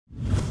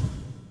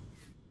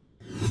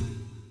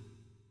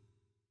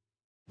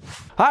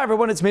Hi,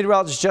 everyone. It's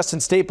meteorologist Justin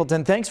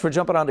Stapleton. Thanks for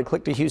jumping on to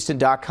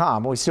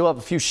click2houston.com. We still have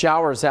a few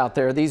showers out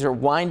there. These are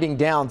winding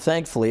down,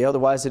 thankfully.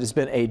 Otherwise, it has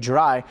been a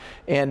dry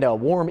and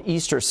warm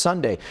Easter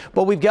Sunday.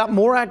 But we've got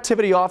more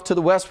activity off to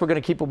the west we're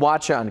going to keep a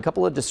watch on. A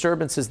couple of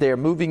disturbances there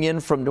moving in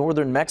from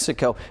northern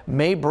Mexico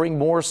may bring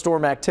more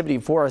storm activity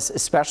for us,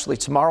 especially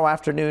tomorrow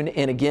afternoon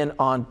and again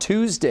on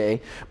Tuesday.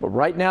 But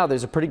right now,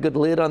 there's a pretty good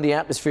lid on the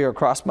atmosphere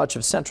across much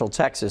of central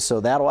Texas. So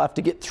that'll have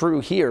to get through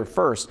here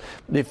first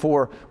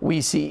before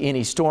we see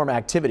any storm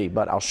activity.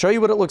 But I'll show you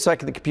what it looks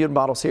like in the computer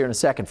models here in a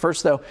second.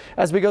 First, though,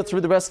 as we go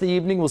through the rest of the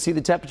evening, we'll see the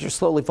temperature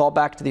slowly fall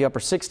back to the upper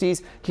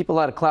 60s. Keep a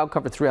lot of cloud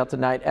cover throughout the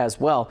night as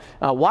well.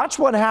 Watch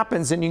what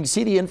happens, and you can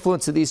see the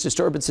influence of these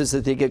disturbances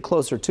as they get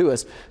closer to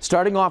us.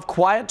 Starting off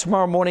quiet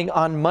tomorrow morning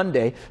on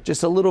Monday,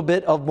 just a little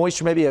bit of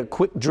moisture, maybe a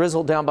quick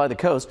drizzle down by the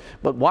coast.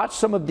 But watch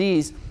some of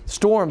these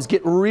storms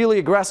get really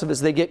aggressive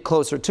as they get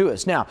closer to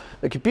us. Now,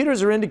 the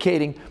computers are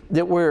indicating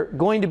that we're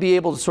going to be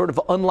able to sort of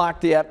unlock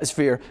the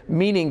atmosphere,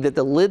 meaning that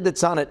the lid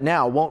that's on it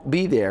now won't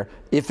be there.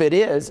 If it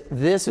is,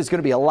 this is going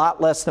to be a lot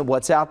less than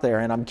what's out there,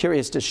 and I'm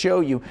curious to show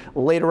you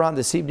later on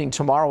this evening,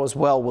 tomorrow as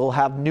well. We'll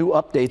have new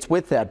updates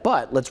with that,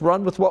 but let's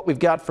run with what we've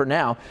got for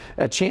now.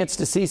 A chance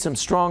to see some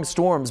strong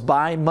storms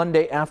by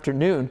Monday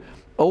afternoon.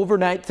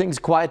 Overnight, things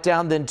quiet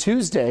down. Then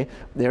Tuesday,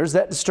 there's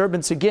that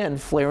disturbance again,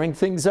 flaring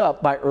things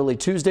up by early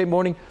Tuesday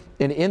morning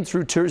and in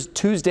through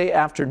Tuesday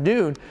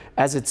afternoon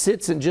as it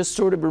sits and just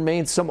sort of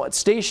remains somewhat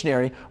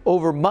stationary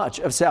over much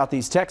of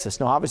southeast Texas.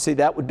 Now, obviously,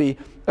 that would be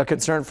a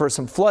concern for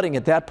some flooding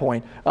at that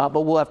point,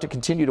 but we'll have to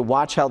continue to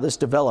watch how this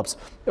develops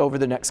over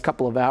the next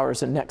couple of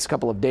hours and next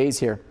couple of days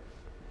here.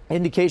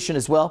 Indication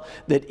as well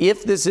that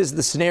if this is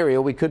the scenario,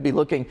 we could be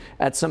looking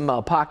at some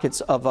pockets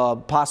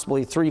of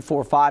possibly 3,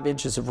 4, 5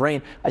 inches of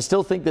rain. I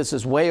still think this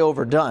is way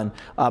overdone,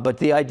 but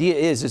the idea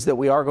is that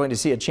we are going to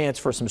see a chance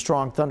for some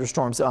strong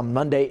thunderstorms on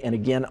Monday and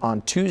again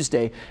on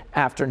Tuesday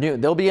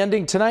afternoon. They'll be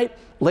ending tonight.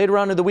 Later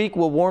on in the week,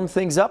 we'll warm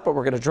things up, but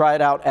we're going to dry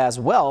it out as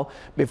well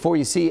before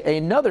you see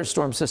another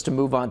storm system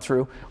move on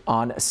through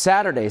on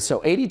Saturday.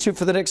 So 82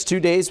 for the next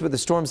 2 days with the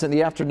storms in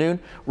the afternoon.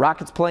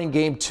 Rockets playing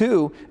game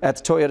 2 at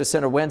the Toyota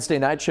Center Wednesday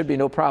night. Should be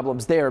no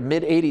problems there.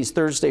 Mid-80s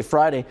Thursday,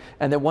 Friday.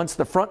 And then once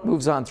the front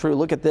moves on through,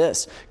 look at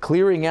this.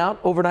 Clearing out,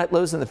 overnight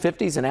lows in the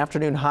 50s and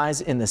afternoon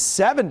highs in the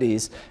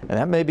 70s. And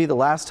that may be the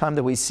last time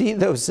that we see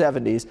those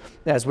 70s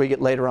as we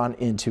get later on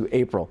into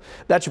April.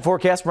 That's your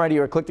forecast right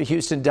here at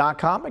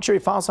click2houston.com. Make sure you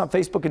follow us on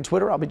Facebook and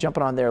Twitter. I'll be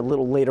jumping on there a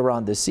little later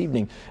on this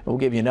evening, and we'll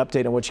give you an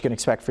update on what you can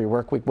expect for your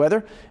work week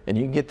weather. And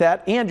you can get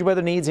that and your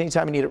weather needs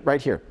anytime you need it right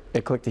here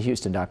at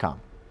click2houston.com.